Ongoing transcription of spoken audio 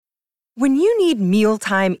When you need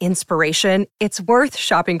mealtime inspiration, it's worth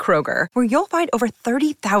shopping Kroger, where you'll find over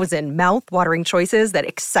 30,000 mouth-watering choices that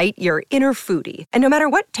excite your inner foodie. And no matter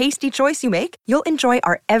what tasty choice you make, you'll enjoy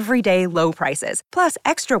our everyday low prices, plus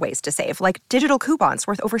extra ways to save, like digital coupons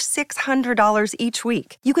worth over $600 each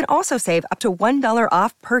week. You can also save up to $1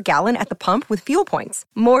 off per gallon at the pump with fuel points.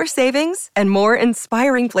 More savings and more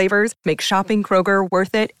inspiring flavors make shopping Kroger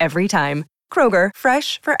worth it every time. Kroger,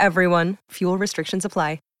 fresh for everyone. Fuel restrictions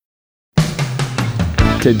apply.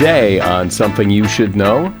 Today on Something You Should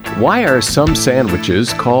Know, why are some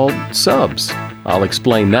sandwiches called subs? I'll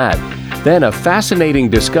explain that. Then a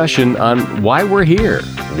fascinating discussion on why we're here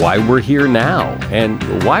now,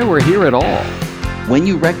 and why we're here at all. When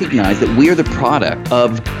you recognize that we are the product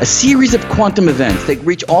of a series of quantum events that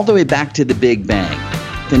reach all the way back to the Big Bang,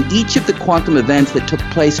 then each of the quantum events that took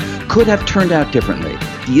place could have turned out differently,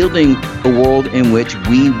 yielding a world in which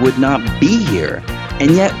we would not be here,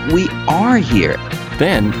 and yet we are here.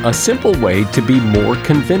 Then, a simple way to be more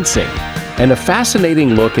convincing, and a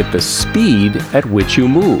fascinating look at the speed at which you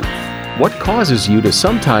move. What causes you to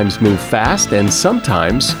sometimes move fast and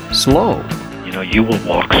sometimes slow? You will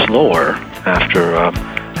walk slower after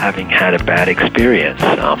having had a bad experience.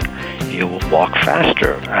 You will walk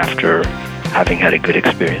faster after having had a good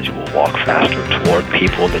experience. You will walk faster toward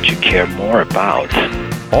people that you care more about.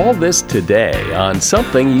 All this today on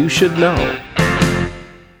Something You Should Know.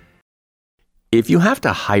 If you have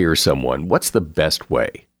to hire someone, what's the best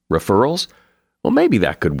way? Referrals? Well, maybe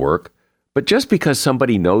that could work. But just because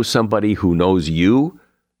somebody knows somebody who knows you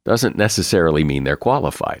doesn't necessarily mean they're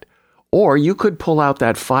qualified. Or you could pull out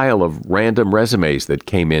that file of random resumes that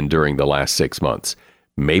came in during the last 6 months.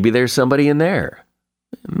 Maybe there's somebody in there.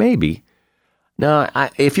 Maybe. Now,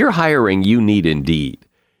 if you're hiring, you need Indeed.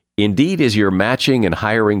 Indeed is your matching and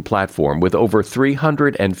hiring platform with over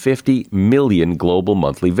 350 million global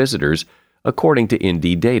monthly visitors, according to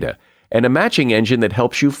Indeed data, and a matching engine that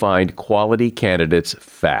helps you find quality candidates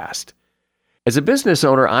fast. As a business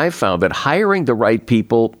owner, I've found that hiring the right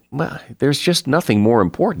people, there's just nothing more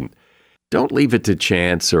important. Don't leave it to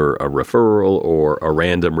chance or a referral or a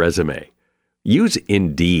random resume. Use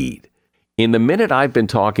Indeed. In the minute I've been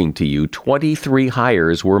talking to you, 23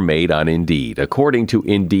 hires were made on Indeed, according to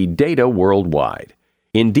Indeed data worldwide.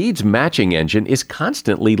 Indeed's matching engine is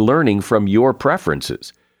constantly learning from your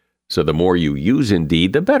preferences. So the more you use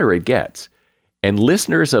Indeed, the better it gets. And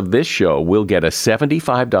listeners of this show will get a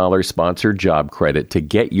 $75 sponsored job credit to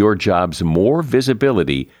get your jobs more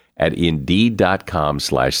visibility at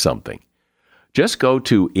Indeed.com/something. Just go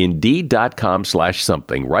to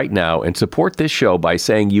Indeed.com/something right now and support this show by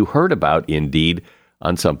saying you heard about Indeed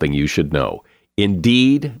on Something You Should Know.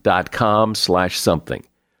 Indeed.com/something.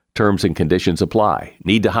 Terms and conditions apply.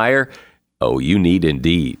 Need to hire? Oh, you need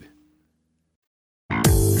Indeed.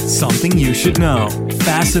 Something you should know.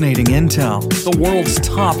 Fascinating intel, the world's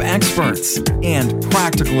top experts, and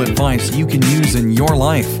practical advice you can use in your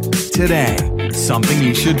life. Today, Something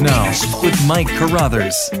You Should Know with Mike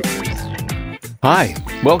Carruthers. Hi,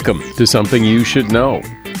 welcome to Something You Should Know.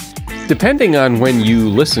 Depending on when you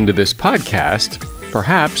listen to this podcast,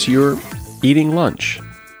 perhaps you're eating lunch,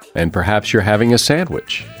 and perhaps you're having a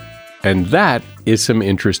sandwich. And that is some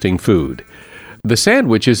interesting food. The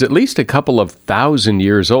sandwich is at least a couple of thousand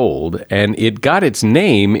years old, and it got its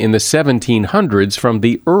name in the 1700s from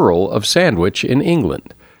the Earl of Sandwich in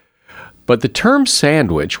England. But the term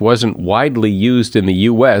sandwich wasn't widely used in the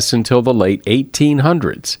U.S. until the late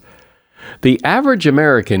 1800s. The average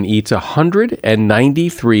American eats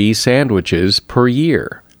 193 sandwiches per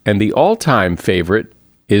year, and the all-time favorite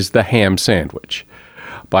is the ham sandwich.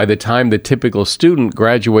 By the time the typical student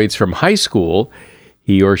graduates from high school,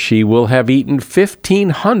 he or she will have eaten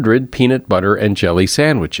 1,500 peanut butter and jelly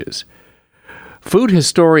sandwiches. Food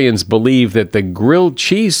historians believe that the grilled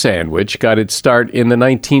cheese sandwich got its start in the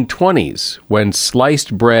 1920s, when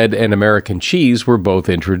sliced bread and American cheese were both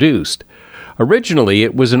introduced. Originally,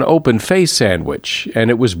 it was an open-faced sandwich, and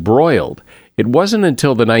it was broiled. It wasn't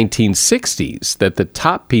until the 1960s that the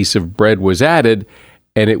top piece of bread was added,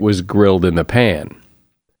 and it was grilled in the pan.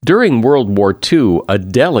 During World War II, a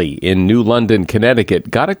deli in New London, Connecticut,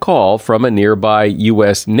 got a call from a nearby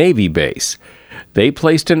U.S. Navy base. They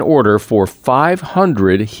placed an order for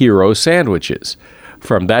 500 hero sandwiches.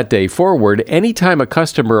 From that day forward, anytime a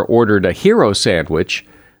customer ordered a hero sandwich,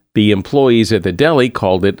 the employees at the deli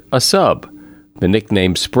called it a sub. The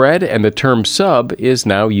nickname spread, and the term sub is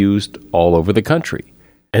now used all over the country.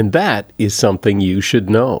 And that is something you should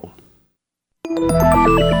know.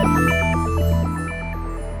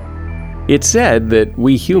 It's said that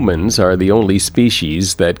we humans are the only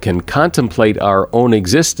species that can contemplate our own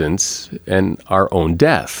existence and our own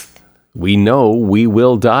death. We know we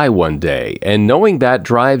will die one day, and knowing that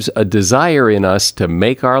drives a desire in us to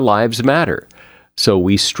make our lives matter. So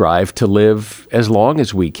we strive to live as long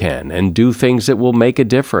as we can and do things that will make a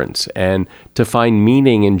difference and to find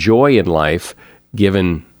meaning and joy in life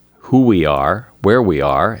given who we are, where we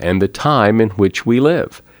are, and the time in which we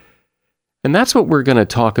live. And that's what we're going to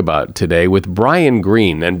talk about today with Brian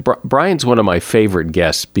Greene. And Brian's one of my favorite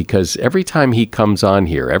guests because every time he comes on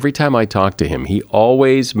here, every time I talk to him, he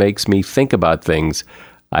always makes me think about things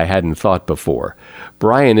I hadn't thought before.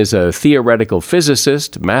 Brian is a theoretical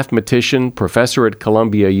physicist, mathematician, professor at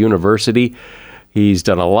Columbia University. He's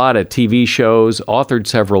done a lot of TV shows, authored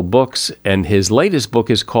several books, and his latest book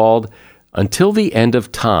is called Until the End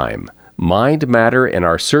of Time: Mind, Matter, and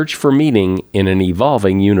Our Search for Meaning in an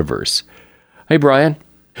Evolving Universe. Hey, Brian.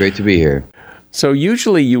 Great to be here. So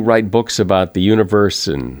usually you write books about the universe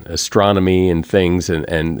and astronomy and things,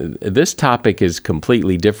 and this topic is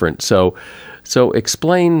completely different. So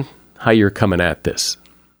explain how you're coming at this.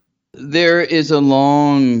 There is a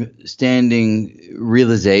long-standing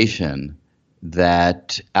realization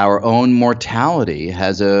that our own mortality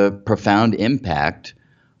has a profound impact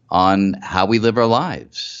on how we live our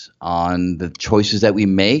lives, on the choices that we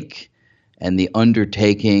make, and the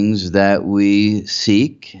undertakings that we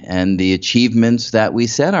seek and the achievements that we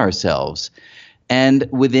set ourselves. And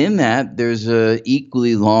within that, there's a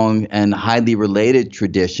equally long and highly related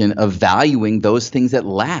tradition of valuing those things that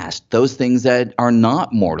last, those things that are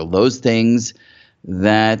not mortal, those things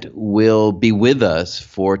that will be with us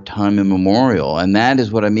for time immemorial. And that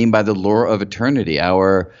is what I mean by the lure of eternity.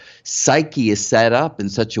 Our psyche is set up in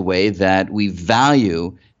such a way that we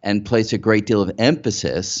value and place a great deal of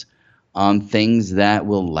emphasis on things that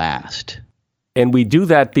will last. And we do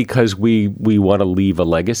that because we want to leave a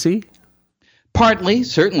legacy? Partly,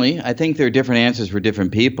 certainly. I think there are different answers for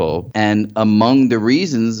different people. And among the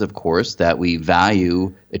reasons, of course, that we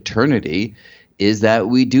value eternity is that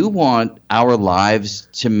we do want our lives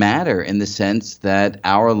to matter in the sense that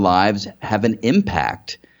our lives have an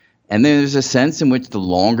impact. And there's a sense in which the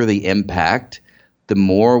longer the impact, the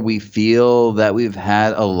more we feel that we've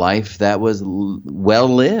had a life that was well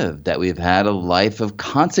lived, that we've had a life of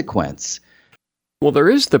consequence. Well, there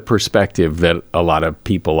is the perspective that a lot of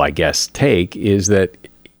people, I guess, take is that,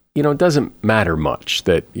 it doesn't matter much,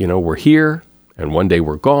 that, we're here and one day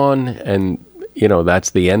we're gone and,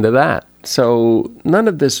 that's the end of that. So none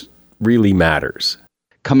of this really matters.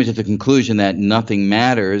 Coming to the conclusion that nothing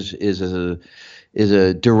matters is a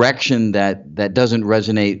direction that doesn't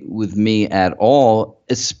resonate with me at all,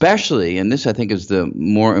 especially, and this I think is the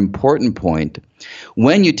more important point,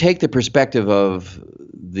 when you take the perspective of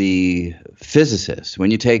the physicist,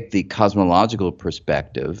 when you take the cosmological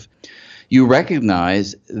perspective, you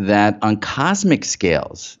recognize that on cosmic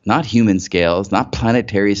scales, not human scales, not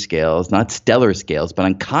planetary scales, not stellar scales, but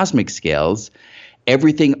on cosmic scales,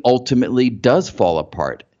 everything ultimately does fall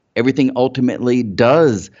apart. Everything ultimately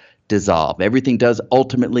does dissolve. Everything does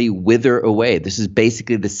ultimately wither away. This is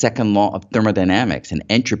basically the second law of thermodynamics and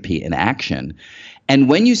entropy in action. And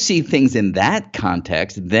when you see things in that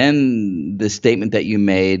context, then the statement that you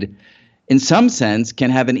made, in some sense,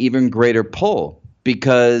 can have an even greater pull,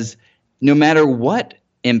 because no matter what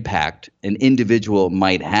impact an individual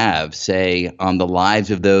might have, say, on the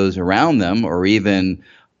lives of those around them, or even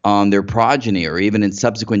on their progeny, or even in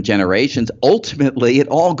subsequent generations, ultimately it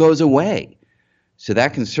all goes away. So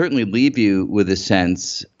that can certainly leave you with a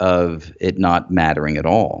sense of it not mattering at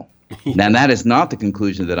all. Now, that is not the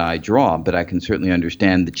conclusion that I draw, but I can certainly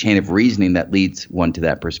understand the chain of reasoning that leads one to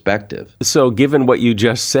that perspective. So given what you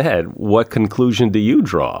just said, what conclusion do you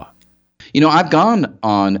draw? I've gone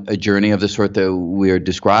on a journey of the sort that we're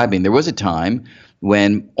describing. There was a time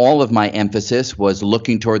when all of my emphasis was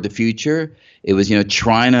looking toward the future. It was,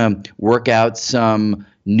 trying to work out some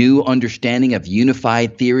new understanding of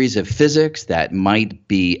unified theories of physics that might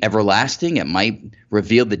be everlasting. It might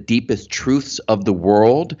reveal the deepest truths of the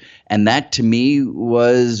world. And that, to me,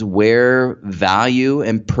 was where value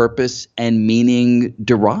and purpose and meaning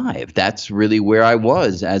derived. That's really where I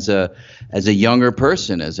was as a younger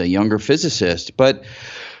person, as a younger physicist. But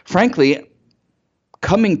frankly,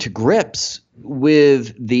 coming to grips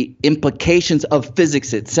with the implications of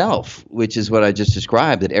physics itself, which is what I just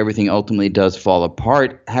described, that everything ultimately does fall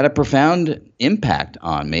apart, had a profound impact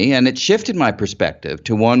on me. And it shifted my perspective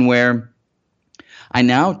to one where I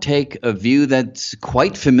now take a view that's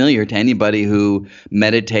quite familiar to anybody who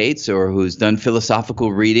meditates or who's done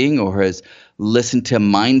philosophical reading or has listened to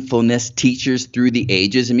mindfulness teachers through the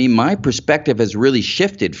ages. I mean, my perspective has really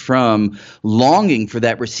shifted from longing for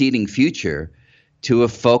that receding future to a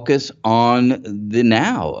focus on the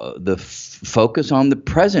now, the focus on the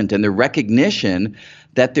present, and the recognition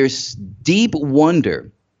that there's deep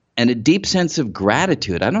wonder and a deep sense of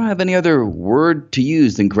gratitude. I don't have any other word to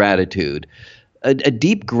use than gratitude. A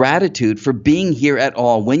deep gratitude for being here at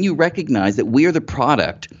all when you recognize that we are the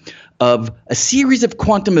product of a series of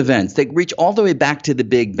quantum events that reach all the way back to the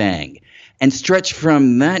Big Bang and stretch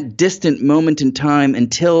from that distant moment in time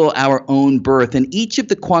until our own birth. And each of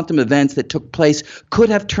the quantum events that took place could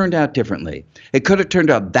have turned out differently. It could have turned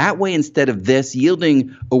out that way instead of this,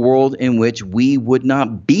 yielding a world in which we would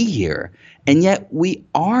not be here. And yet we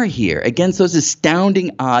are here against those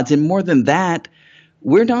astounding odds. And more than that,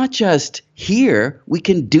 we're not just here. We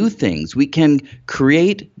can do things. We can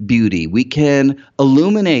create beauty. We can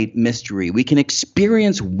illuminate mystery. We can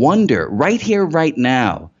experience wonder right here, right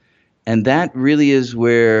now. And that really is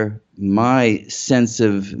where my sense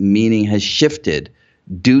of meaning has shifted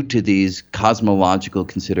due to these cosmological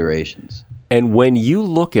considerations. And when you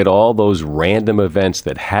look at all those random events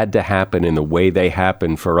that had to happen in the way they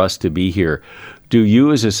happened for us to be here, do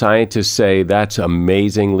you as a scientist say that's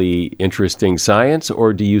amazingly interesting science,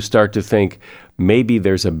 or do you start to think maybe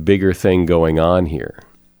there's a bigger thing going on here?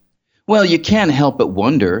 Well, you can't help but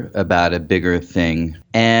wonder about a bigger thing.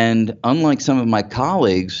 And unlike some of my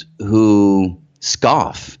colleagues who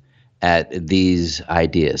scoff at these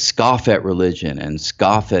ideas, scoff at religion, and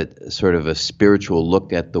scoff at sort of a spiritual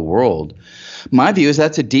look at the world, my view is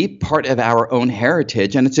that's a deep part of our own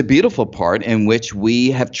heritage, and it's a beautiful part in which we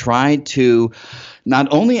have tried to not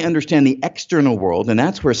only understand the external world, and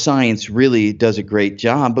that's where science really does a great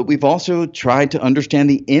job, but we've also tried to understand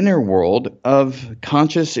the inner world of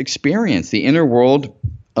conscious experience, the inner world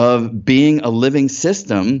of being a living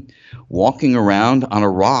system walking around on a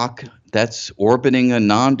rock that's orbiting a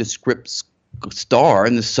nondescript star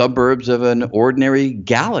in the suburbs of an ordinary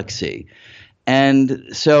galaxy. And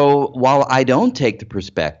so while I don't take the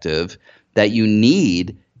perspective that you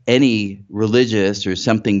need any religious or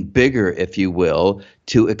something bigger, if you will,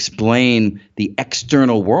 to explain the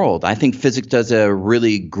external world, I think physics does a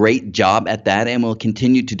really great job at that and will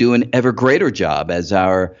continue to do an ever greater job as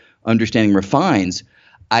our understanding refines.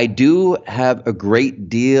 I do have a great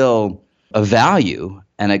deal of value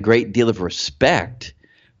and a great deal of respect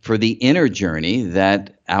for the inner journey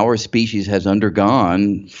that our species has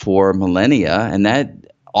undergone for millennia, and that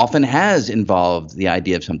often has involved the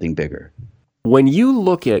idea of something bigger. When you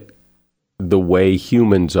look at the way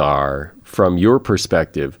humans are, from your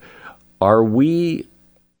perspective, are we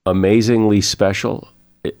amazingly special?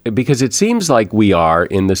 Because it seems like we are,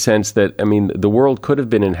 in the sense that, I mean, the world could have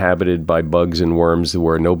been inhabited by bugs and worms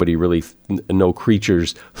where nobody really, no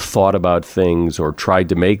creatures thought about things or tried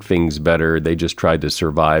to make things better. They just tried to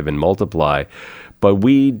survive and multiply. But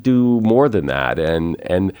we do more than that.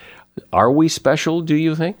 And are we special, do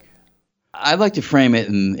you think? I'd like to frame it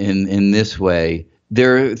in this way.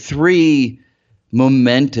 There are three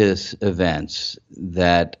momentous events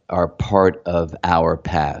that are part of our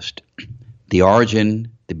past. The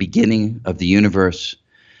origin, the beginning of the universe,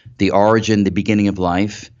 the origin, the beginning of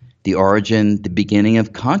life, the origin, the beginning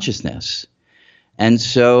of consciousness. And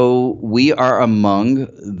so we are among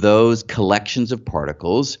those collections of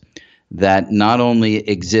particles that not only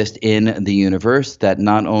exist in the universe, that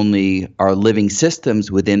not only are living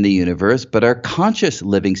systems within the universe, but are conscious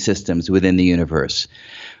living systems within the universe.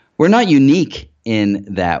 We're not unique in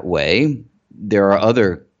that way. There are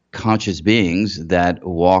other conscious beings that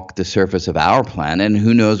walk the surface of our planet, and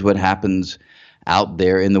who knows what happens out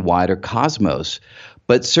there in the wider cosmos.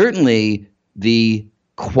 But certainly the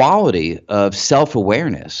quality of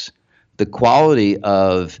self-awareness, the quality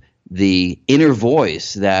of the inner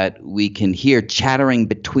voice that we can hear chattering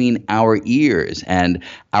between our ears, and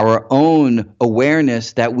our own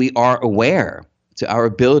awareness that we are aware, to our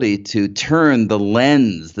ability to turn the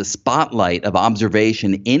lens, the spotlight of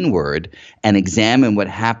observation inward and examine what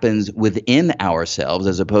happens within ourselves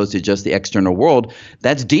as opposed to just the external world,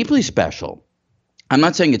 that's deeply special. I'm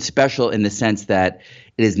not saying it's special in the sense that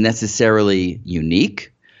it is necessarily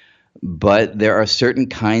unique, but there are certain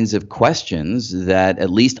kinds of questions that,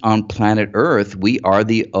 at least on planet Earth, we are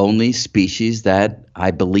the only species that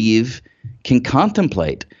I believe can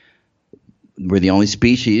contemplate. We're the only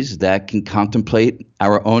species that can contemplate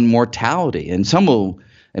our own mortality. And some will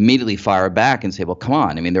immediately fire back and say, well, come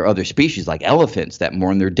on. I mean, there are other species like elephants that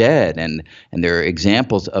mourn their dead, and there are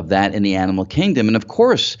examples of that in the animal kingdom. And of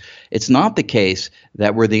course, it's not the case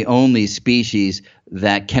that we're the only species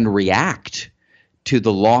that can react to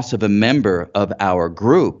the loss of a member of our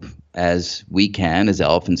group, as we can, as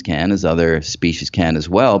elephants can, as other species can as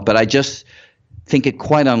well. But I just think it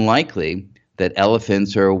quite unlikely that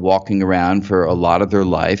elephants are walking around for a lot of their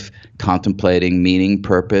life, contemplating meaning,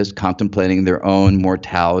 purpose, contemplating their own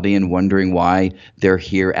mortality, and wondering why they're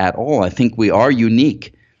here at all. I think we are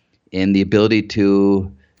unique in the ability to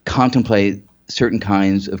contemplate certain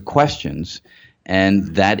kinds of questions,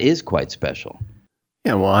 and that is quite special.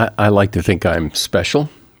 Yeah, well, I like to think I'm special.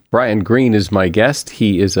 Brian Greene is my guest.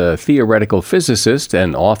 He is a theoretical physicist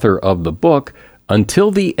and author of the book,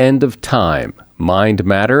 Until the End of Time, Mind,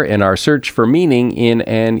 Matter, and Our Search for Meaning in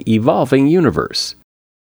an Evolving Universe.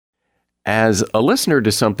 As a listener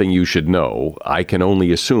to Something You Should Know, I can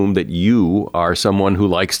only assume that you are someone who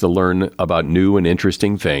likes to learn about new and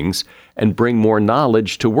interesting things and bring more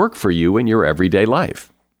knowledge to work for you in your everyday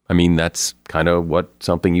life. I mean, that's kind of what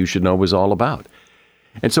Something You Should Know is all about.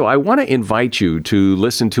 And so I want to invite you to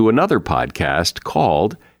listen to another podcast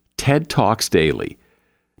called TED Talks Daily.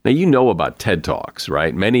 Now, you know about TED Talks,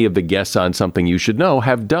 right? Many of the guests on Something You Should Know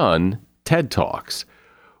have done TED Talks.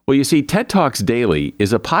 Well, you see, TED Talks Daily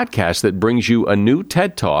is a podcast that brings you a new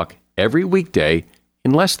TED Talk every weekday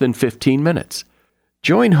in less than 15 minutes.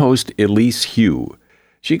 Join host Elise Hu.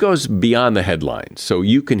 She goes beyond the headlines, so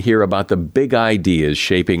you can hear about the big ideas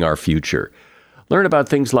shaping our future. Learn about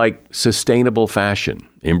things like sustainable fashion,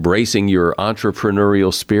 embracing your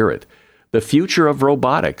entrepreneurial spirit, the future of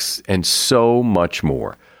robotics, and so much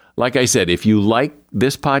more. Like I said, if you like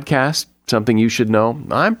this podcast, Something You Should Know,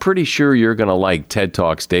 I'm pretty sure you're going to like TED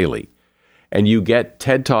Talks Daily. And you get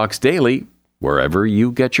TED Talks Daily wherever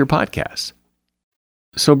you get your podcasts.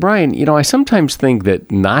 So, Brian, I sometimes think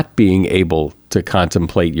that not being able to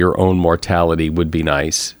contemplate your own mortality would be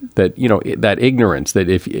nice. That, that ignorance, that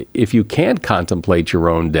if you can't contemplate your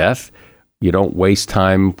own death, you don't waste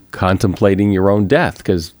time contemplating your own death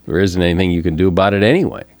because there isn't anything you can do about it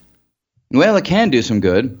anyway. Well, it can do some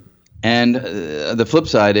good. And the flip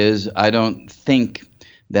side is I don't think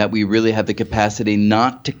that we really have the capacity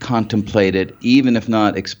not to contemplate it, even if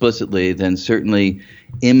not explicitly, then certainly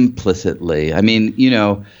implicitly. I mean,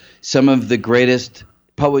 some of the greatest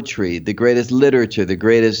poetry, the greatest literature, the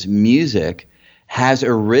greatest music has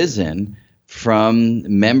arisen from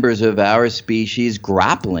members of our species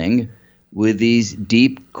grappling with these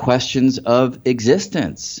deep questions of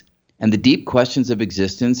existence. And the deep questions of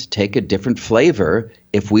existence take a different flavor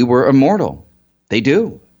if we were immortal. They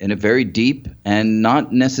do, in a very deep and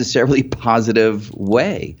not necessarily positive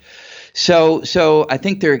way. So I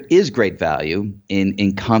think there is great value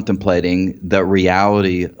in contemplating the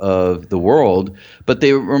reality of the world. But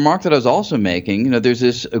the remark that I was also making, there's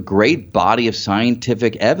this a great body of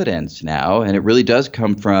scientific evidence now, and it really does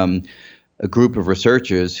come from a group of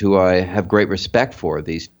researchers who I have great respect for,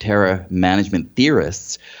 these terra management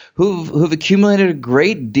theorists, who've accumulated a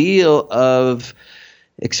great deal of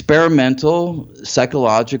experimental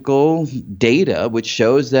psychological data which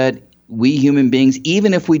shows that we human beings,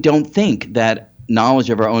 even if we don't think that knowledge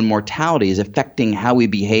of our own mortality is affecting how we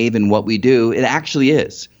behave and what we do, it actually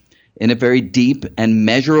is in a very deep and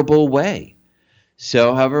measurable way.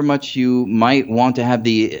 So however much you might want to have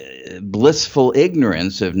the blissful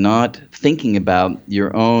ignorance of not thinking about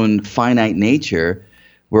your own finite nature,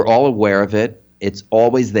 we're all aware of it. It's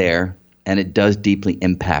always there, and it does deeply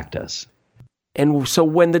impact us. And so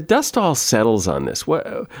when the dust all settles on this,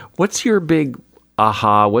 what's your big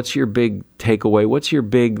aha? What's your big takeaway? What's your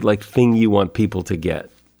big thing you want people to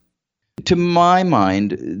get? To my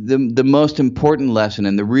mind, the most important lesson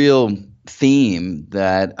and the real theme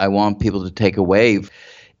that I want people to take away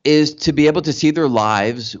is to be able to see their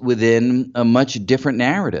lives within a much different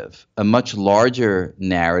narrative, a much larger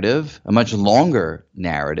narrative, a much longer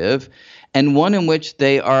narrative, and one in which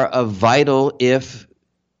they are a vital, if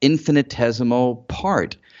infinitesimal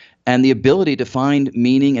part, and the ability to find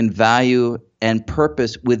meaning and value and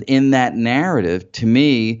purpose within that narrative, to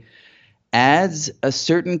me, adds a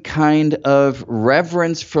certain kind of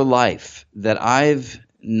reverence for life that I've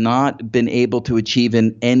not been able to achieve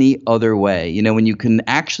in any other way. When you can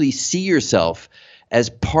actually see yourself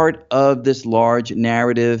as part of this large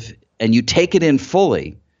narrative and you take it in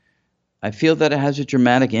fully, I feel that it has a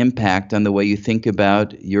dramatic impact on the way you think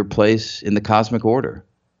about your place in the cosmic order.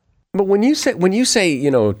 But when you say,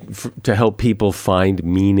 to help people find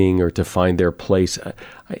meaning or to find their place,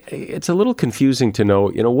 it's a little confusing to know,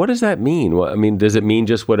 what does that mean? I mean, does it mean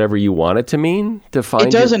just whatever you want it to mean? To find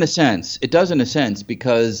it does in a sense. It does in a sense,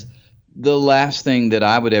 because the last thing that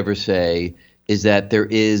I would ever say is that there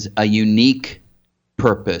is a unique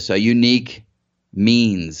purpose, a unique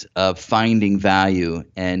means of finding value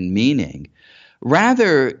and meaning.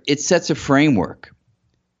 Rather, it sets a framework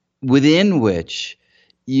within which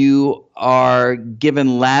you are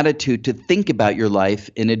given latitude to think about your life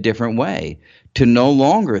in a different way, to no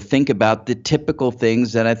longer think about the typical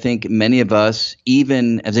things that I think many of us,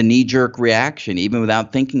 even as a knee-jerk reaction, even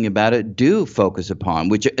without thinking about it, do focus upon,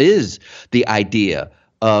 which is the idea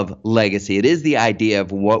of legacy. It is the idea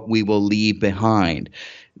of what we will leave behind.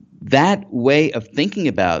 That way of thinking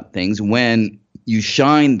about things, when you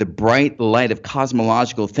shine the bright light of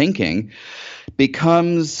cosmological thinking,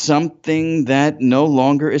 becomes something that no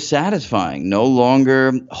longer is satisfying, no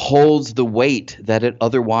longer holds the weight that it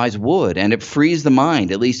otherwise would. And it frees the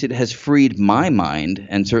mind. At least it has freed my mind,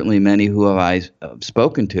 and certainly many who I've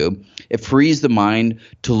spoken to. It frees the mind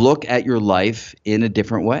to look at your life in a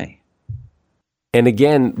different way. And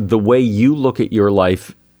again, the way you look at your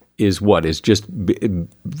life is what? Is just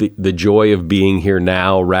the joy of being here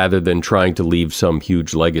now rather than trying to leave some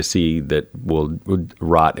huge legacy that would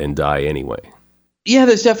rot and die anyway. Yeah,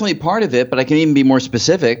 there's definitely part of it, but I can even be more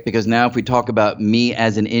specific, because now if we talk about me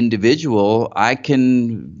as an individual, I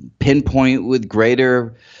can pinpoint with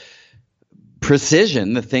greater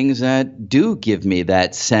precision the things that do give me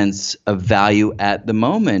that sense of value at the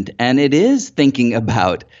moment. And it is thinking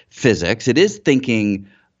about physics. It is thinking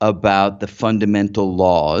about the fundamental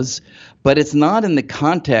laws, but it's not in the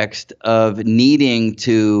context of needing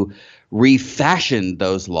to refashion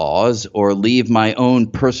those laws or leave my own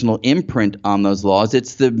personal imprint on those laws.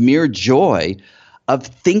 It's the mere joy of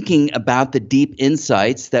thinking about the deep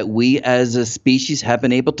insights that we as a species have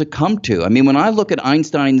been able to come to. I mean, when I look at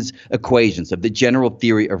Einstein's equations of the general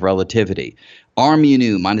theory of relativity, r mu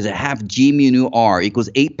nu minus a half g mu nu r equals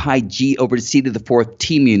 8 pi g over c to the fourth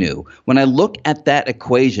t mu nu. When I look at that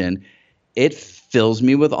equation, it fills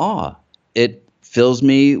me with awe. It fills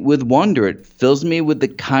me with wonder. It fills me with the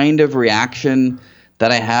kind of reaction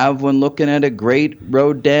that I have when looking at a great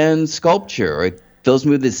Rodin sculpture. It fills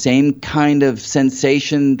me with the same kind of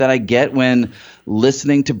sensation that I get when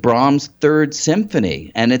listening to Brahms' Third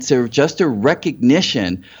Symphony. And it's just a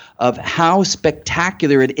recognition of how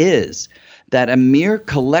spectacular it is that a mere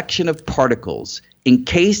collection of particles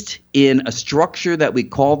encased in a structure that we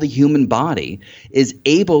call the human body is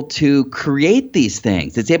able to create these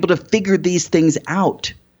things. It's able to figure these things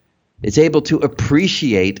out. It's able to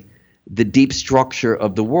appreciate the deep structure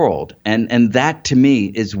of the world. And that, to me,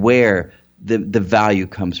 is where the value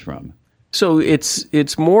comes from. So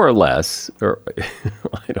it's more or less, or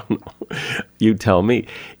I don't know, you tell me,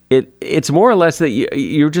 it's more or less that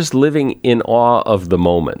you're just living in awe of the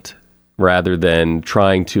moment, rather than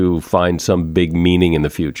trying to find some big meaning in the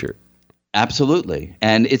future. Absolutely.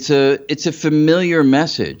 And it's a familiar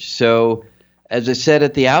message. So, as I said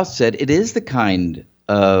at the outset, it is the kind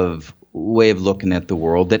of way of looking at the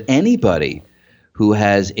world that anybody who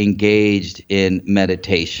has engaged in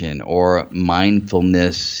meditation or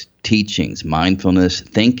mindfulness teachings, mindfulness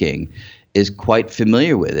thinking, is quite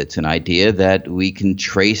familiar with. It's an idea that we can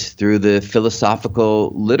trace through the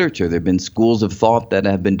philosophical literature. There have been schools of thought that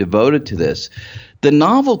have been devoted to this. The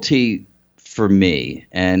novelty for me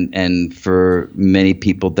and for many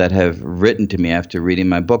people that have written to me after reading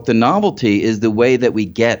my book, the novelty is the way that we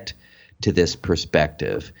get to this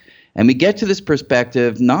perspective. And we get to this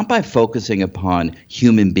perspective not by focusing upon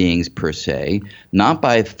human beings per se, not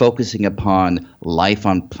by focusing upon life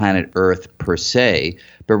on planet Earth per se,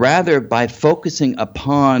 but rather by focusing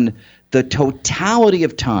upon the totality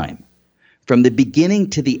of time, from the beginning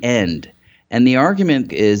to the end. And the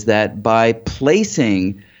argument is that by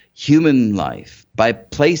placing human life, by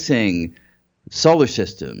placing solar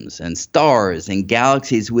systems and stars and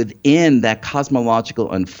galaxies within that cosmological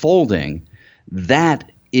unfolding, that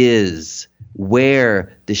is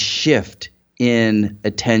where the shift in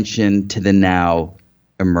attention to the now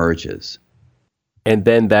emerges. And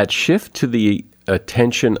then that shift to the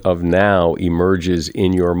attention of now emerges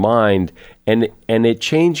in your mind, and it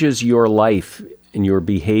changes your life and your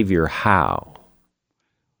behavior. How?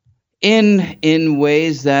 In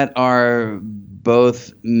ways that are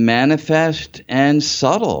both manifest and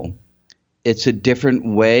subtle. It's a different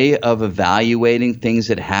way of evaluating things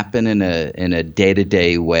that happen in a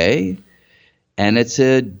day-to-day way, and it's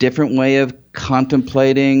a different way of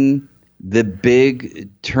contemplating the big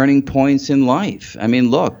turning points in life. I mean,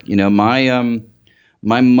 look,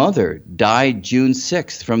 my mother died June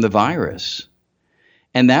 6th from the virus,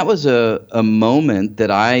 and that was a moment that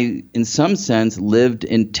I, in some sense, lived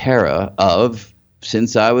in terror of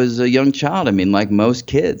since I was a young child. I mean, like most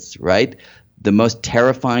kids, right? The most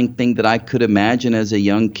terrifying thing that I could imagine as a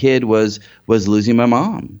young kid was losing my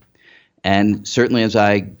mom. And certainly as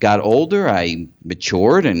I got older, I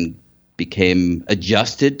matured and became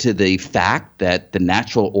adjusted to the fact that the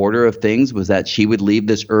natural order of things was that she would leave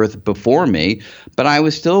this earth before me. But I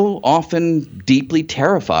was still often deeply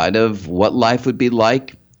terrified of what life would be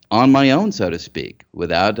like on my own, so to speak,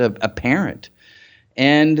 without a parent.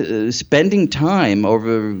 And spending time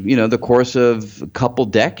over, the course of a couple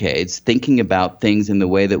decades thinking about things in the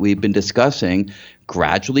way that we've been discussing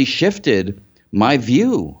gradually shifted my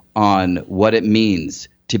view on what it means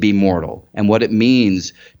to be mortal and what it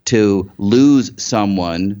means to lose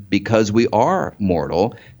someone because we are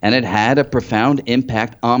mortal. And it had a profound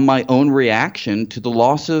impact on my own reaction to the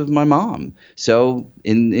loss of my mom. So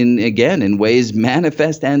in ways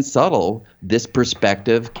manifest and subtle, this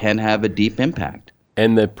perspective can have a deep impact.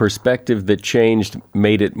 And the perspective that changed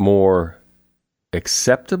made it more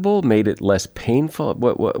acceptable, made it less painful?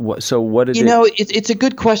 What did it's a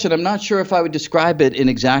good question. I'm not sure if I would describe it in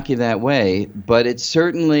exactly that way, but it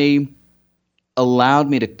certainly allowed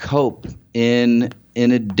me to cope in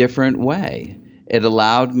a different way. It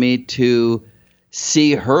allowed me to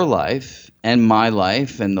see her life and my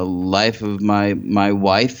life and the life of my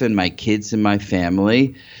wife and my kids and my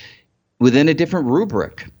family within a different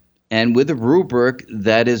rubric. And with a rubric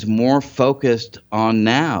that is more focused on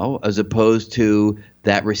now as opposed to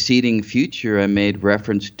that receding future I made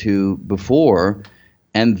reference to before.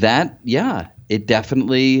 And that, it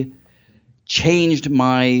definitely changed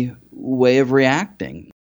my way of reacting.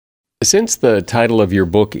 Since the title of your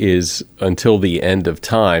book is Until the End of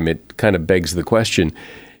Time, it kind of begs the question,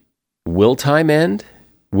 will time end?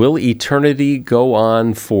 Will eternity go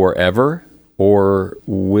on forever? Or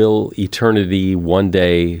will eternity one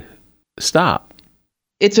day stop?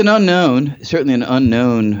 It's an unknown, certainly an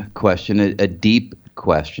unknown question, a deep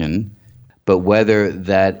question. But whether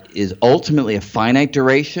that is ultimately a finite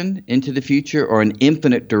duration into the future or an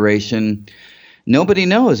infinite duration, nobody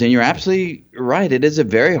knows. And you're absolutely right. It is a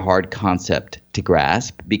very hard concept to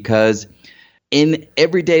grasp because in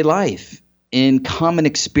everyday life, in common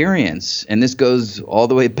experience, and this goes all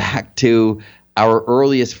the way back to our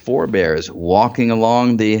earliest forebears walking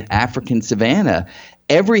along the African savanna,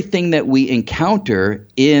 everything that we encounter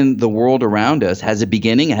in the world around us has a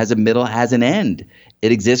beginning, has a middle, has an end.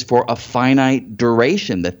 It exists for a finite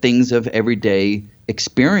duration, the things of everyday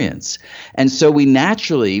experience. And so we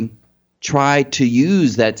naturally try to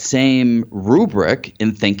use that same rubric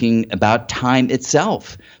in thinking about time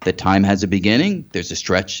itself. That time has a beginning, there's a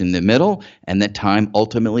stretch in the middle, and that time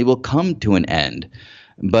ultimately will come to an end.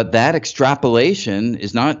 But that extrapolation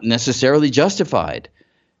is not necessarily justified.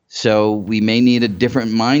 So we may need a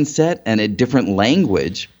different mindset and a different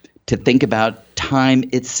language to think about time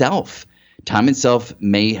itself. Time itself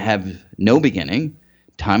may have no beginning.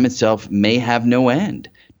 Time itself may have no end.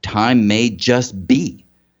 Time may just be.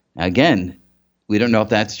 Again, we don't know if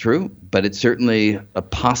that's true, but it's certainly a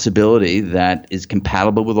possibility that is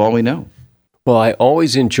compatible with all we know. Well, I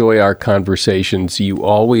always enjoy our conversations. You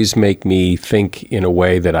always make me think in a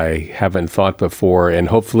way that I haven't thought before, and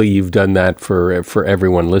hopefully you've done that for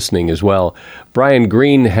everyone listening as well. Brian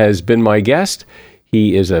Greene has been my guest.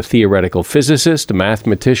 He is a theoretical physicist, a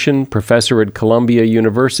mathematician, professor at Columbia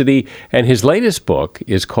University, and his latest book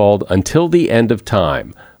is called Until the End of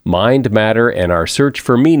Time: Mind, Matter, and Our Search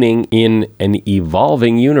for Meaning in an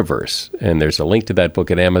Evolving Universe. And there's a link to that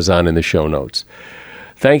book at Amazon in the show notes.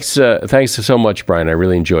 Thanks so much, Brian. I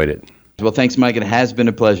really enjoyed it. Well, thanks, Mike. It has been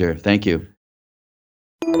a pleasure. Thank you.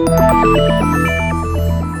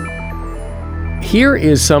 Here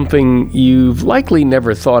is something you've likely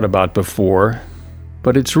never thought about before,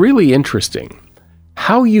 but it's really interesting.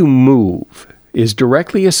 How you move is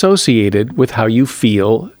directly associated with how you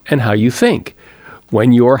feel and how you think.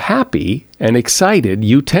 When you're happy and excited,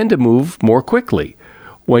 you tend to move more quickly.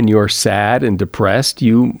 When you're sad and depressed,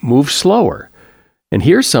 you move slower. And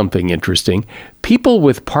here's something interesting. People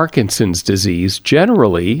with Parkinson's disease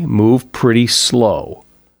generally move pretty slow.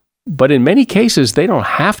 But in many cases, they don't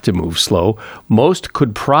have to move slow. Most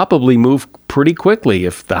could probably move pretty quickly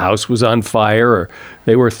if the house was on fire or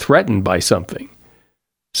they were threatened by something.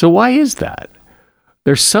 So why is that?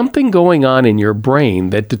 There's something going on in your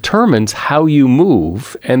brain that determines how you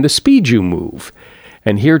move and the speed you move.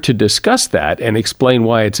 And here to discuss that and explain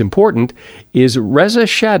why it's important is Reza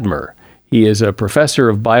Shadmer. He is a professor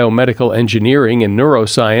of biomedical engineering and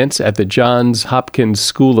neuroscience at the Johns Hopkins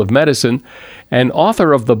School of Medicine and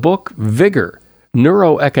author of the book Vigor,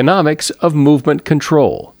 Neuroeconomics of Movement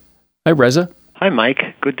Control. Hi, Reza. Hi,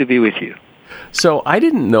 Mike. Good to be with you. So I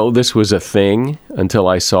didn't know this was a thing until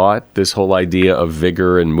I saw it, this whole idea of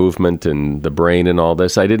vigor and movement and the brain and all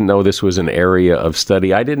this. I didn't know this was an area of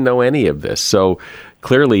study. I didn't know any of this. So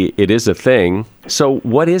clearly it is a thing. So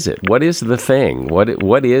what is it? What is the thing?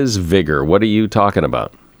 What is vigor? What are you talking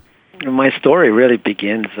about? My story really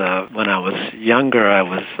begins when I was younger. I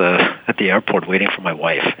was at the airport waiting for my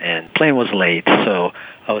wife, and plane was late, so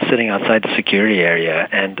I was sitting outside the security area,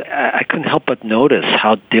 and I couldn't help but notice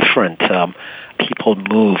how different people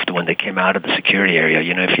moved when they came out of the security area.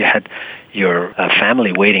 You know, if you had your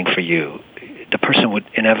family waiting for you, the person would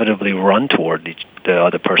inevitably run toward the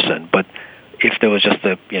other person, but if there was just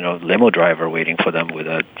a limo driver waiting for them with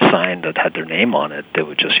a sign that had their name on it, they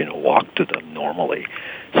would just walk to them normally.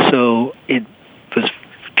 So it was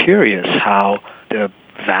curious how the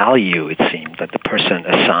value, it seemed, that the person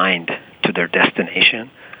assigned to their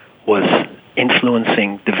destination was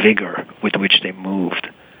influencing the vigor with which they moved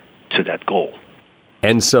to that goal.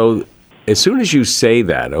 And so as soon as you say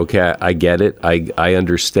that, okay, I get it. I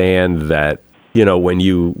understand that. When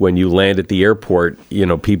you land at the airport,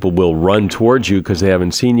 people will run towards you because they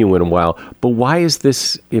haven't seen you in a while. But why is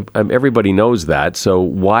this? Everybody knows that. So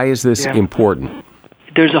why is this important?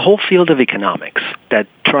 There's a whole field of economics that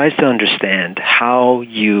tries to understand how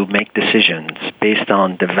you make decisions based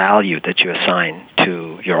on the value that you assign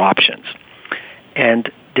to your options. And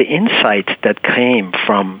the insight that came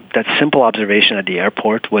from that simple observation at the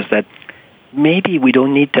airport was that maybe we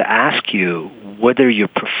don't need to ask you whether you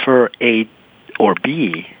prefer A or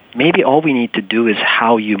B. Maybe all we need to do is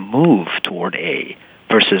how you move toward A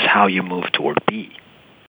versus how you move toward B.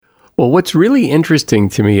 Well, what's really interesting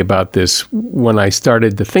to me about this when I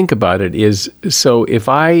started to think about it is, so if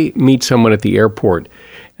I meet someone at the airport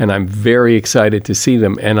and I'm very excited to see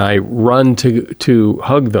them and I run to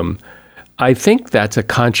hug them, I think that's a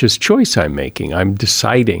conscious choice I'm making. I'm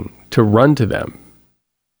deciding to run to them.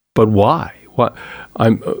 But why? What?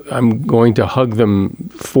 I'm going to hug them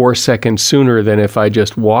 4 seconds sooner than if I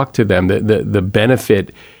just walk to them. The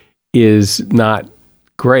benefit is not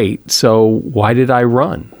great. So why did I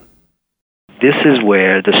run? This is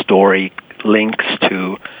where the story links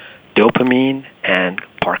to dopamine and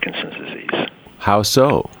Parkinson's disease. How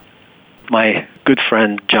so? My good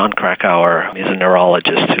friend John Krakauer is a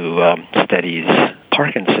neurologist who studies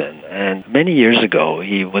Parkinson. And many years ago,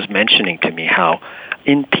 he was mentioning to me how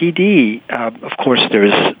in PD, of course, there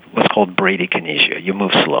is what's called bradykinesia. You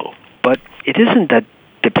move slow. But it isn't that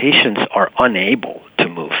the patients are unable to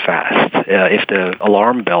move fast. If the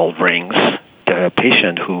alarm bell rings, the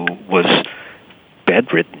patient who was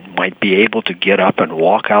bedridden might be able to get up and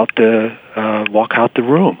walk out the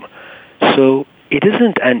room. So it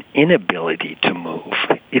isn't an inability to move.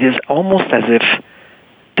 It is almost as if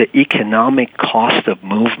the economic cost of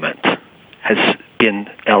movement has been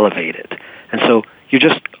elevated. And so you're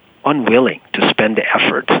just unwilling to spend the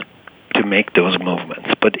effort to make those movements.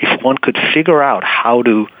 But if one could figure out how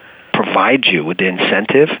to provide you with the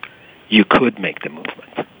incentive, you could make the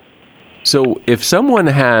movement. So if someone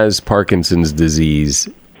has Parkinson's disease,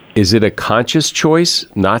 is it a conscious choice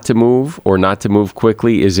not to move or not to move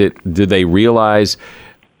quickly? Do they realize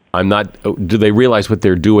what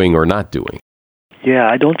they're doing or not doing? Yeah,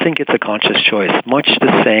 I don't think it's a conscious choice. Much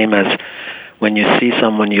the same as when you see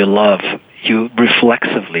someone you love, you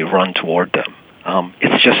reflexively run toward them.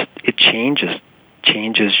 It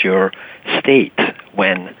changes your state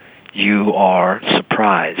when you are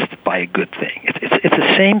surprised by a good thing. It's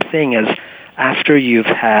the same thing as after you've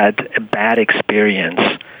had a bad experience,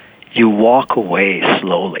 you walk away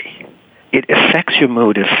slowly. It affects your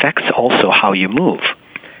mood. It affects also how you move.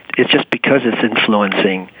 It's just because it's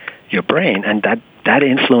influencing your brain, and that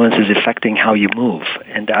influence is affecting how you move.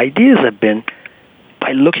 And the ideas have been,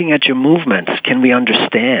 by looking at your movements, can we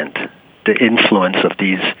understand the influence of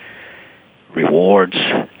these rewards,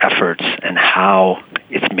 efforts, and how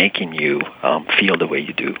it's making you feel the way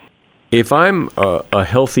you do. If I'm a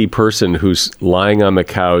healthy person who's lying on the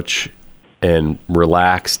couch and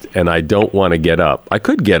relaxed and I don't want to get up, I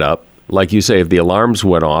could get up. Like you say, if the alarms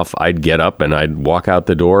went off, I'd get up and I'd walk out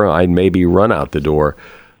the door. I'd maybe run out the door.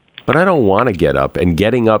 But I don't want to get up, and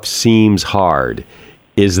getting up seems hard.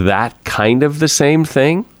 Is that kind of the same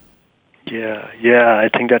thing? Yeah, I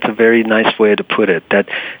think that's a very nice way to put it, that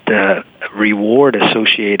the reward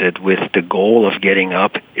associated with the goal of getting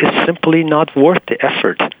up is simply not worth the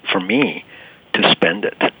effort for me to spend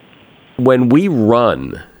it. When we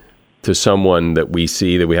run to someone that we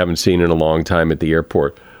see that we haven't seen in a long time at the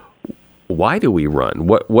airport, why do we run?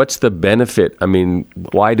 What's the benefit? I mean,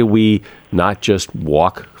 why do we not just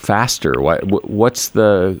walk faster? What's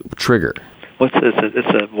the trigger?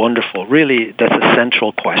 It's a wonderful, really, that's a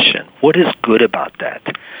central question. What is good about that?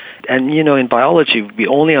 And, in biology, we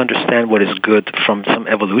only understand what is good from some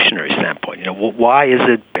evolutionary standpoint. Why is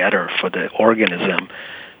it better for the organism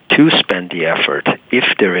to spend the effort if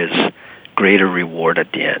there is greater reward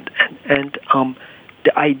at the end? And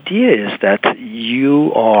the idea is that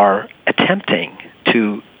you are attempting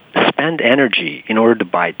to spend energy in order to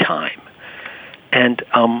buy time. And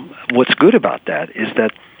what's good about that is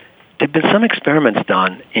that there have been some experiments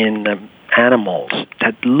done in animals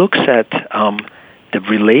that looks at the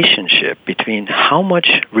relationship between how much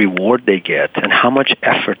reward they get and how much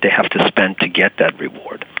effort they have to spend to get that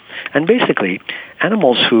reward. And basically,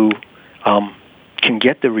 animals who can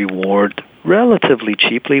get the reward relatively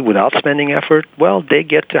cheaply without spending effort, well, they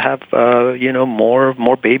get to have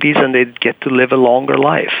more babies and they get to live a longer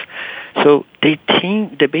life. So they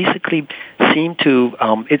basically seem to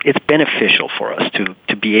it's beneficial for us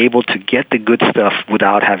to be able to get the good stuff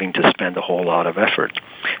without having to spend a whole lot of effort.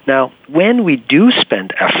 Now, when we do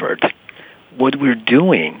spend effort, what we're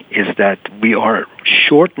doing is that we are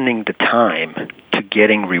shortening the time to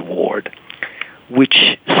getting reward, which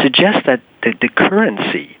suggests that the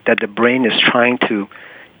currency that the brain is trying to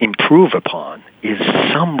improve upon is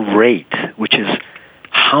some rate, which is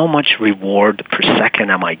how much reward per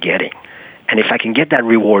second am I getting? And if I can get that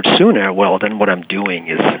reward sooner, well, then what I'm doing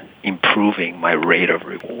is improving my rate of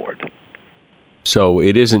reward. So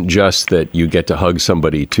it isn't just that you get to hug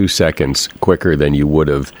somebody 2 seconds quicker than you would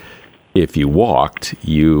have if you walked.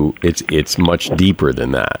 It's much deeper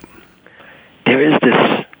than that. There is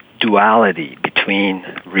this duality between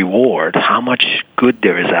reward, how much good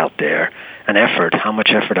there is out there, and effort, how much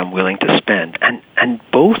effort I'm willing to spend. And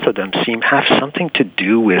both of them have something to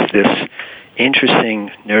do with this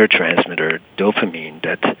interesting neurotransmitter, dopamine,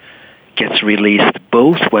 that gets released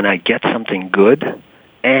both when I get something good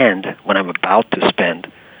and when I'm about to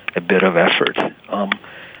spend a bit of effort.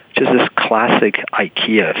 Which is this classic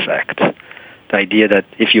IKEA effect. The idea that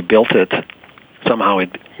if you built it, somehow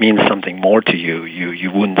it means something more to you.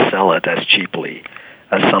 You wouldn't sell it as cheaply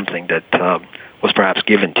as something that was perhaps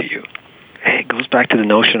given to you. It goes back to the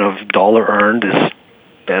notion of dollar earned is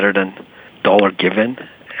better than dollar given.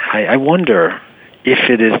 I wonder if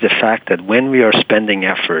it is the fact that when we are spending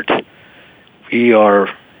effort, we are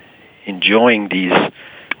enjoying these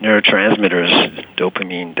neurotransmitters,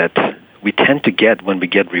 dopamine, that we tend to get when we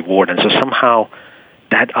get reward. And so somehow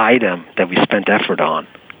that item that we spent effort on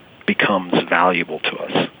becomes valuable to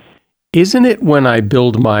us. Isn't it when I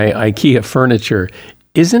build my IKEA furniture,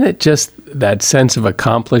 isn't it just that sense of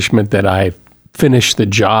accomplishment that I finished the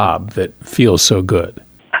job that feels so good?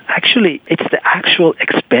 Actually, it's the actual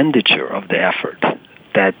expenditure of the effort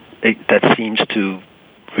that seems to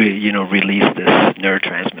release this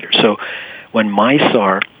neurotransmitter. So when mice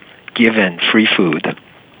are given free food,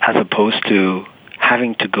 as opposed to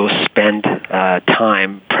having to go spend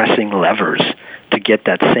time pressing levers to get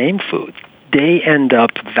that same food, they end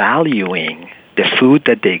up valuing the food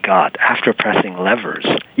that they got after pressing levers,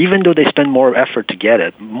 even though they spend more effort to get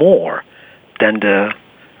it, more than the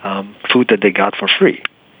food that they got for free.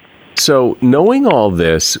 So knowing all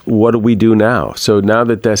this, what do we do now? So now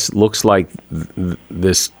that this looks like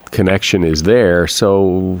this connection is there,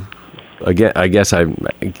 so again, I guess I've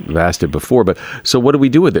asked it before, but so what do we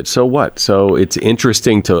do with it? So what? So it's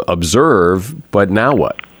interesting to observe, but now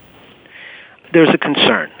what? There's a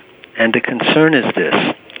concern, and the concern is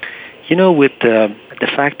this. With the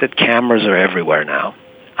fact that cameras are everywhere now,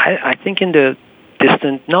 I think in the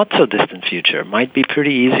not so distant future, it might be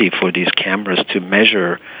pretty easy for these cameras to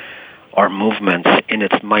measure our movements in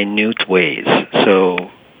its minute ways.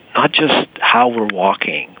 So not just how we're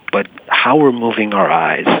walking, but how we're moving our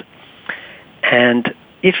eyes. And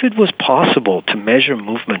if it was possible to measure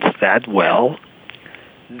movements that well,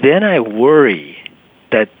 then I worry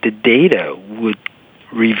that the data would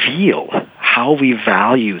reveal how we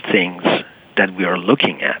value things that we are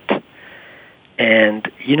looking at.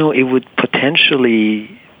 And, it would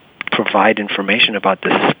potentially provide information about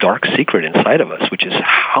this dark secret inside of us, which is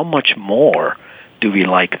how much more do we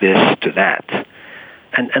like this to that.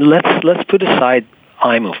 And let's put aside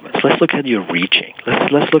eye movements. Let's look at your reaching.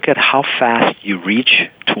 Let's look at how fast you reach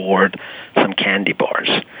toward some candy bars.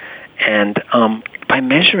 And by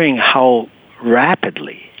measuring how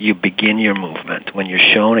rapidly you begin your movement when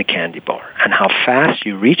you're shown a candy bar and how fast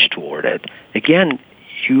you reach toward it, again,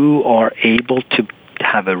 you are able to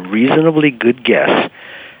have a reasonably good guess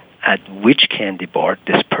at which candy bar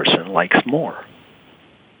this person likes more.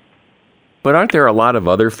 But aren't there a lot of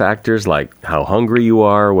other factors, like how hungry you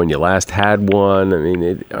are when you last had one? I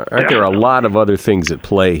mean, aren't there a lot of other things at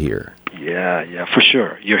play here? Yeah, Yeah, for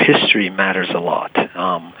sure. Your history matters a lot.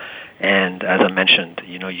 And as I mentioned,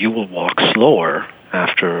 you will walk slower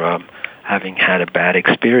after having had a bad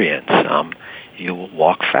experience. You will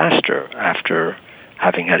walk faster after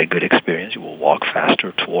having had a good experience. You will walk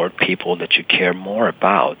faster toward people that you care more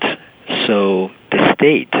about. So the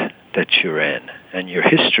state that you're in and your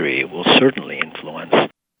history will certainly influence.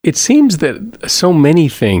 It seems that so many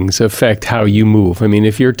things affect how you move. I mean,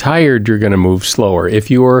 if you're tired, you're going to move slower. If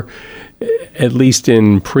you're, at least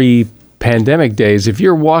in pre-pandemic days, if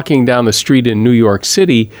you're walking down the street in New York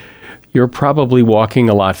City, you're probably walking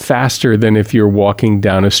a lot faster than if you're walking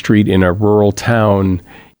down a street in a rural town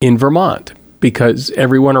in Vermont, because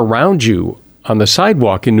everyone around you on the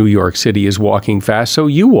sidewalk in New York City is walking fast, so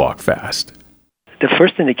you walk fast. The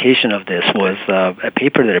first indication of this was a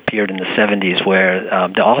paper that appeared in the 70s where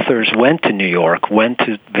the authors went to New York, went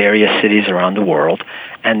to various cities around the world,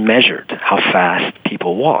 and measured how fast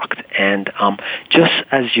people walked. And just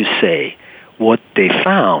as you say, what they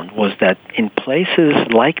found was that in places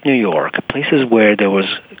like New York, places where there was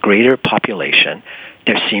greater population,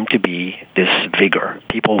 there seemed to be this vigor.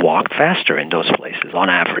 People walked faster in those places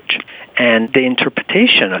on average. And the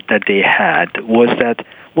interpretation that they had was that,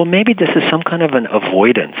 well, maybe this is some kind of an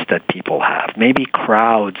avoidance that people have. Maybe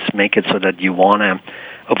crowds make it so that you want to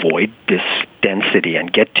avoid this density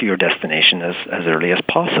and get to your destination as early as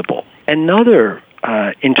possible. Another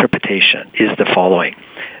interpretation is the following.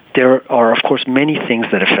 There are, of course, many things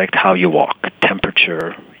that affect how you walk: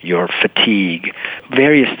 temperature, your fatigue,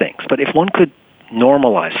 various things. But if one could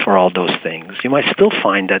normalize for all those things, you might still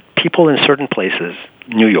find that people in certain places,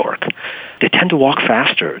 New York, they tend to walk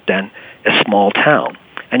faster than a small town.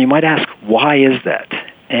 And you might ask, why is that?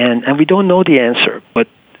 And we don't know the answer. But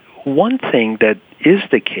one thing that is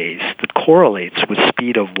the case that correlates with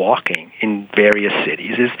speed of walking in various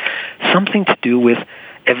cities is something to do with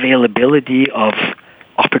availability of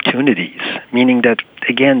opportunities, meaning that,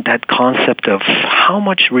 again, that concept of how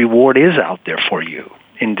much reward is out there for you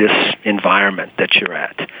in this environment that you're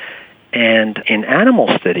at. And in animal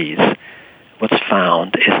studies, what's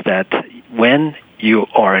found is that when you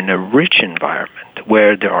are in a rich environment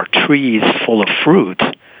where there are trees full of fruit,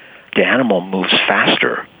 the animal moves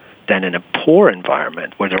faster than in a poor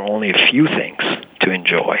environment where there are only a few things to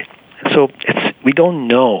enjoy. And so we don't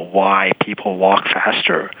know why people walk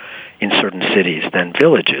faster in certain cities than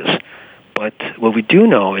villages. But what we do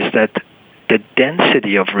know is that the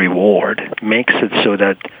density of reward makes it so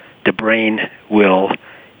that the brain will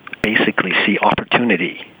basically see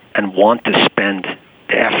opportunity and want to spend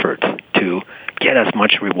the effort to get as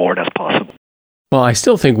much reward as possible. Well, I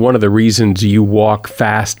still think one of the reasons you walk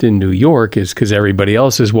fast in New York is because everybody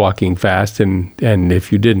else is walking fast, and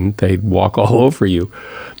if you didn't, they'd walk all over you.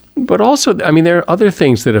 But also, I mean, there are other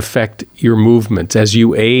things that affect your movements as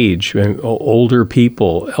you age. Older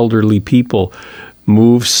people, elderly people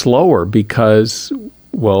move slower because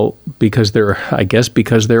they're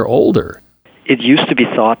older. It used to be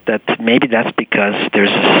thought that maybe that's because there's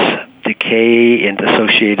this decay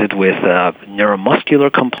associated with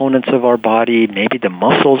neuromuscular components of our body. Maybe the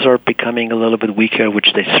muscles are becoming a little bit weaker,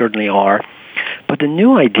 which they certainly are. But the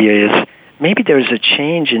new idea is maybe there's a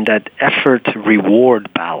change in that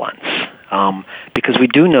effort-reward balance, because we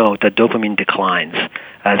do know that dopamine declines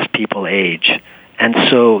as people age. And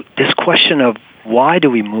so this question of why do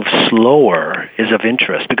we move slower is of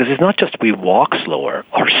interest, because it's not just we walk slower,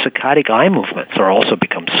 our saccadic eye movements are also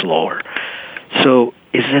become slower. So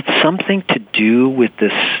is it something to do with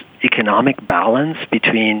this economic balance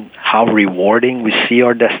between how rewarding we see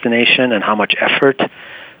our destination and how much effort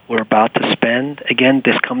we're about to spend? Again,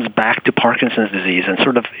 this comes back to Parkinson's disease and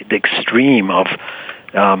sort of the extreme of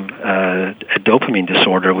a dopamine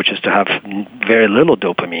disorder, which is to have very little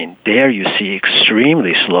dopamine. There you see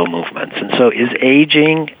extremely slow movements. And so is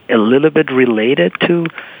aging a little bit related to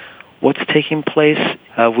what's taking place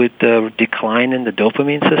with the decline in the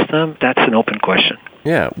dopamine system? That's an open question.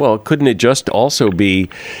 Yeah, well, couldn't it just also be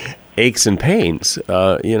aches and pains?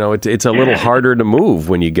 It's a little harder to move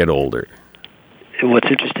when you get older. What's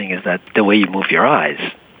interesting is that the way you move your eyes,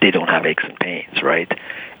 they don't have aches and pains, right?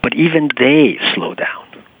 But even they slow down.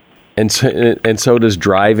 And so does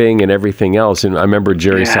driving and everything else. And I remember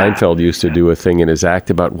Jerry Seinfeld used to do a thing in his act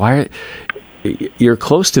about why you're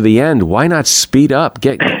close to the end. Why not speed up?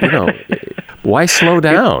 Why slow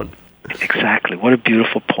down? Exactly. What a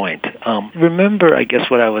beautiful point. Remember, I guess,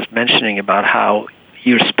 what I was mentioning about how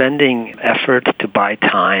you're spending effort to buy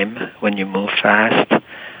time when you move fast.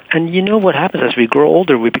 And you know what happens as we grow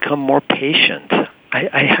older, we become more patient.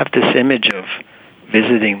 I have this image of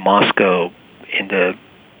visiting Moscow in the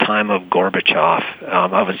time of Gorbachev.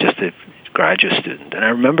 I was just a graduate student, and I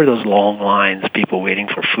remember those long lines, people waiting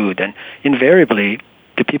for food, and invariably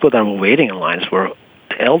the people that were waiting in lines were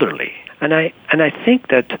the elderly. And I think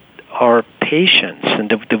that our patience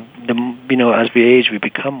and as we age, we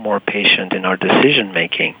become more patient in our decision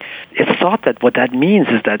making. It's thought that what that means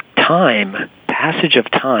is that passage of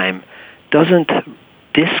time, doesn't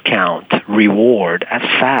discount reward as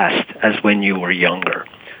fast as when you were younger.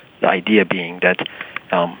 The idea being that,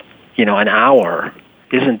 an hour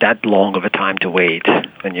isn't that long of a time to wait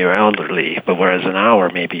when you're elderly, but whereas an hour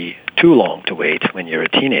may be too long to wait when you're a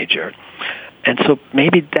teenager. And so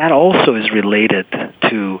maybe that also is related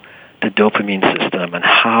to the dopamine system and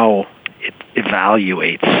how it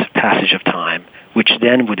evaluates passage of time, which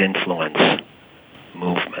then would influence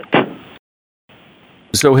movement.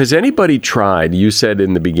 So has anybody tried, you said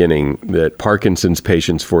in the beginning that Parkinson's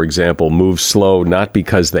patients, for example, move slow not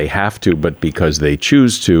because they have to, but because they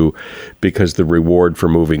choose to, because the reward for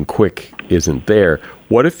moving quick isn't there.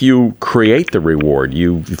 What if you create the reward?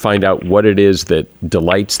 You find out what it is that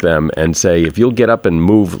delights them and say, if you'll get up and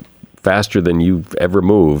move faster than you've ever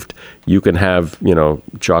moved, you can have,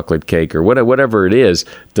 chocolate cake or whatever it is.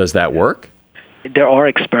 Does that work? There are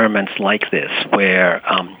experiments like this where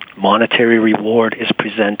monetary reward is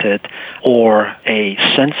presented or a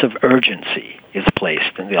sense of urgency is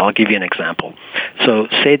placed. And I'll give you an example. So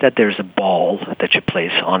say that there's a ball that you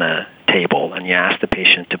place on a table and you ask the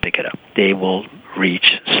patient to pick it up. They will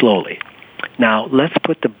reach slowly. Now, let's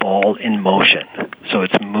put the ball in motion so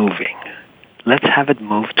it's moving. Let's have it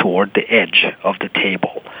move toward the edge of the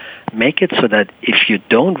table. Make it so that if you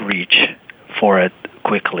don't reach for it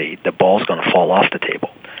quickly, the ball's going to fall off the table.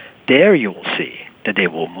 There you will see that they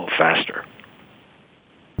will move faster.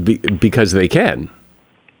 Because they can.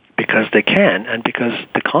 Because they can, and because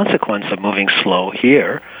the consequence of moving slow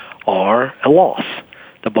here are a loss.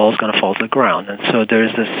 The ball's going to fall to the ground. And so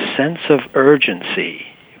there's this sense of urgency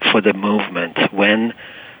for the movement when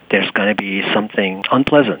there's going to be something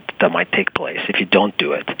unpleasant that might take place if you don't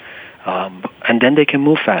do it. And then they can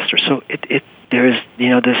move faster. So there is,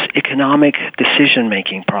 this economic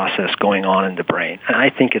decision-making process going on in the brain. And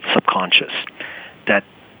I think it's subconscious that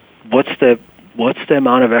what's the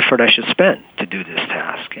amount of effort I should spend to do this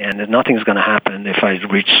task? And nothing's going to happen if I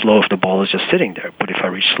reach slow if the ball is just sitting there. But if I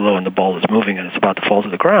reach slow and the ball is moving and it's about to fall to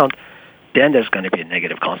the ground, then there's going to be a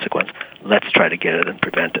negative consequence. Let's try to get it and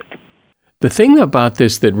prevent it. The thing about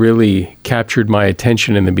this that really captured my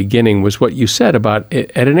attention in the beginning was what you said about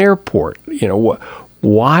it at an airport.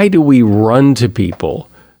 Why do we run to people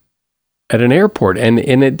at an airport? And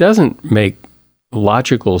it doesn't make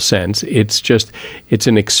logical sense. It's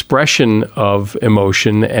an expression of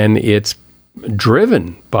emotion, and it's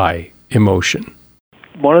driven by emotion.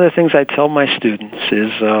 One of the things I tell my students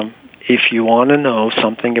is if you want to know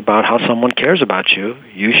something about how someone cares about you,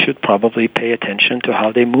 you should probably pay attention to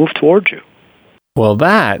how they move towards you. Well,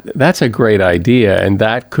 that's a great idea, and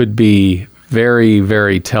that could be very,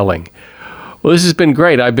 very telling. Well, this has been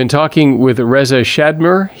great. I've been talking with Reza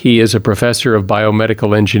Shadmer. He is a professor of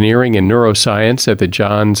biomedical engineering and neuroscience at the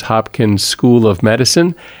Johns Hopkins School of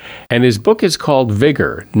Medicine, and his book is called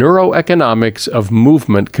Vigor, Neuroeconomics of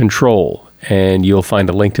Movement Control, and you'll find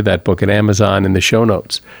a link to that book at Amazon in the show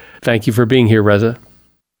notes. Thank you for being here, Reza.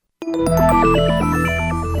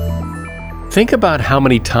 Think about how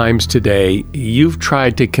many times today you've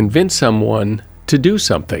tried to convince someone to do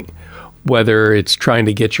something, whether it's trying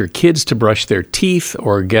to get your kids to brush their teeth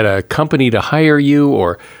or get a company to hire you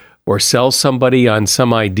or sell somebody on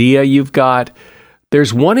some idea you've got.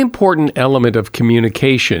 There's one important element of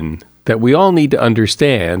communication that we all need to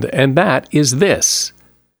understand, and that is this.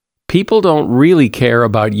 People don't really care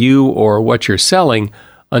about you or what you're selling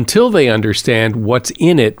until they understand what's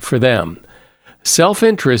in it for them.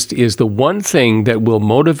 Self-interest is the one thing that will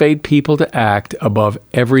motivate people to act above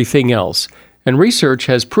everything else, and research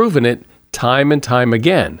has proven it time and time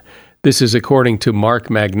again. This is according to Mark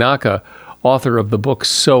Magnacca, author of the book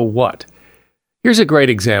So What? Here's a great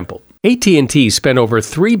example. AT&T spent over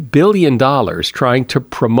 $3 billion trying to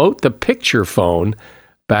promote the picture phone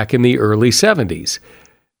back in the early 70s.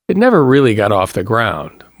 It never really got off the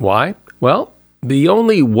ground. Why? Well, the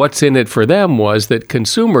only what's in it for them was that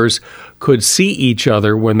consumers could see each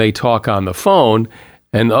other when they talk on the phone,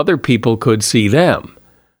 and other people could see them.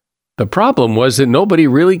 The problem was that nobody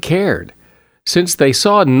really cared. Since they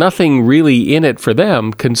saw nothing really in it for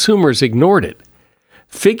them, consumers ignored it.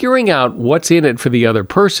 Figuring out what's in it for the other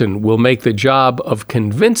person will make the job of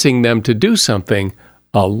convincing them to do something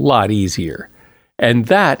a lot easier. And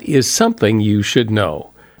that is something you should know.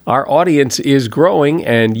 Our audience is growing,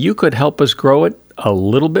 and you could help us grow it a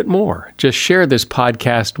little bit more. Just share this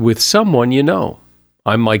podcast with someone you know.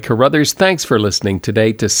 I'm Mike Carruthers. Thanks for listening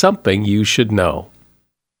today to Something You Should Know.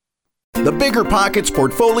 The Bigger Pockets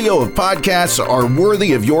portfolio of podcasts are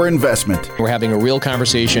worthy of your investment. We're having a real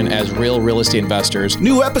conversation as real estate investors.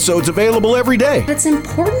 New episodes available every day. It's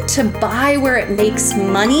important to buy where it makes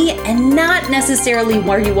money and not necessarily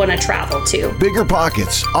where you want to travel to. Bigger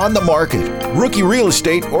Pockets, On the Market, Rookie Real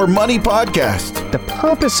Estate, or Money Podcast. The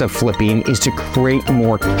purpose of flipping is to create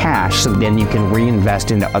more cash so then you can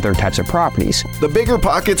reinvest into other types of properties. The Bigger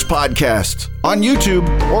Pockets Podcast on YouTube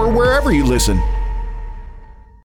or wherever you listen.